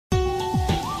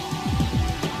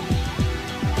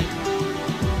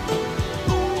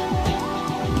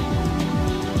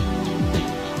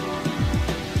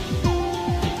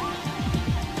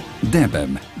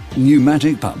DEBEM,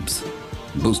 pneumatic pumps.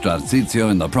 Busto Arsizio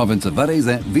in the province of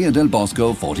Varese, Via del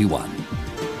Bosco 41.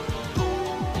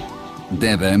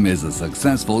 DEBEM is a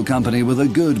successful company with a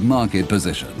good market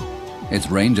position.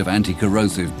 Its range of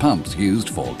anti-corrosive pumps used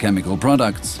for chemical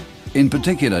products, in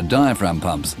particular diaphragm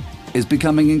pumps, is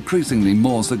becoming increasingly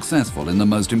more successful in the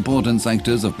most important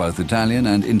sectors of both Italian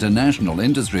and international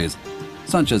industries,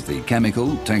 such as the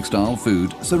chemical, textile,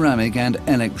 food, ceramic and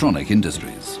electronic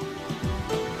industries.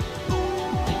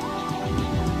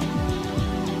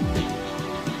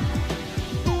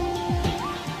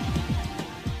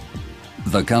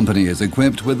 The company is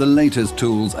equipped with the latest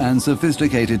tools and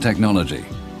sophisticated technology.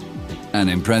 An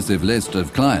impressive list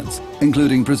of clients,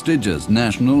 including prestigious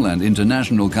national and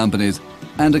international companies,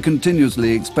 and a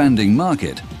continuously expanding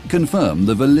market, confirm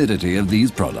the validity of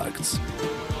these products.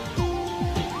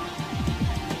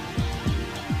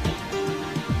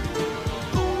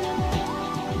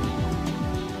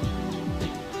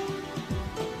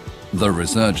 The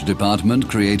research department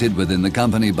created within the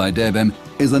company by DEBEM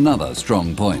is another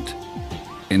strong point.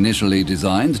 Initially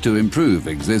designed to improve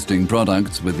existing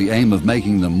products with the aim of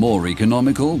making them more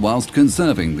economical whilst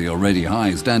conserving the already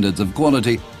high standards of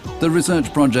quality, the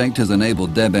research project has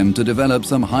enabled DEBEM to develop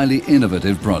some highly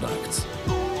innovative products.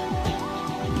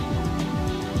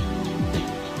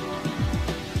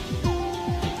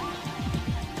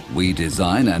 We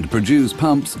design and produce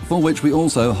pumps for which we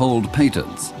also hold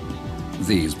patents.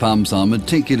 These pumps are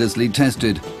meticulously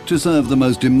tested to serve the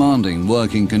most demanding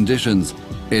working conditions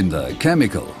in the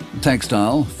chemical,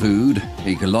 textile, food,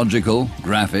 ecological,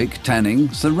 graphic, tanning,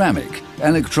 ceramic,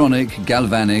 electronic,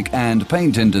 galvanic and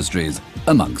paint industries,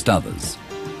 amongst others.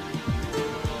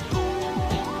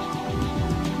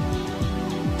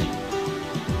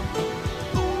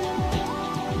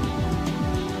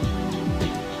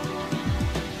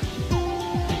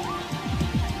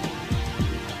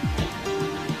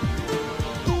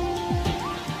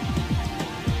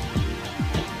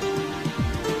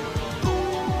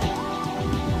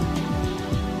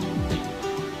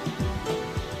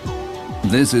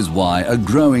 This is why a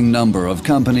growing number of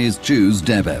companies choose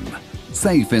DEBEM,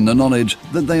 safe in the knowledge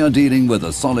that they are dealing with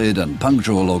a solid and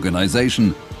punctual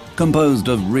organization composed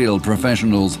of real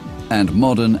professionals and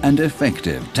modern and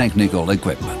effective technical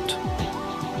equipment.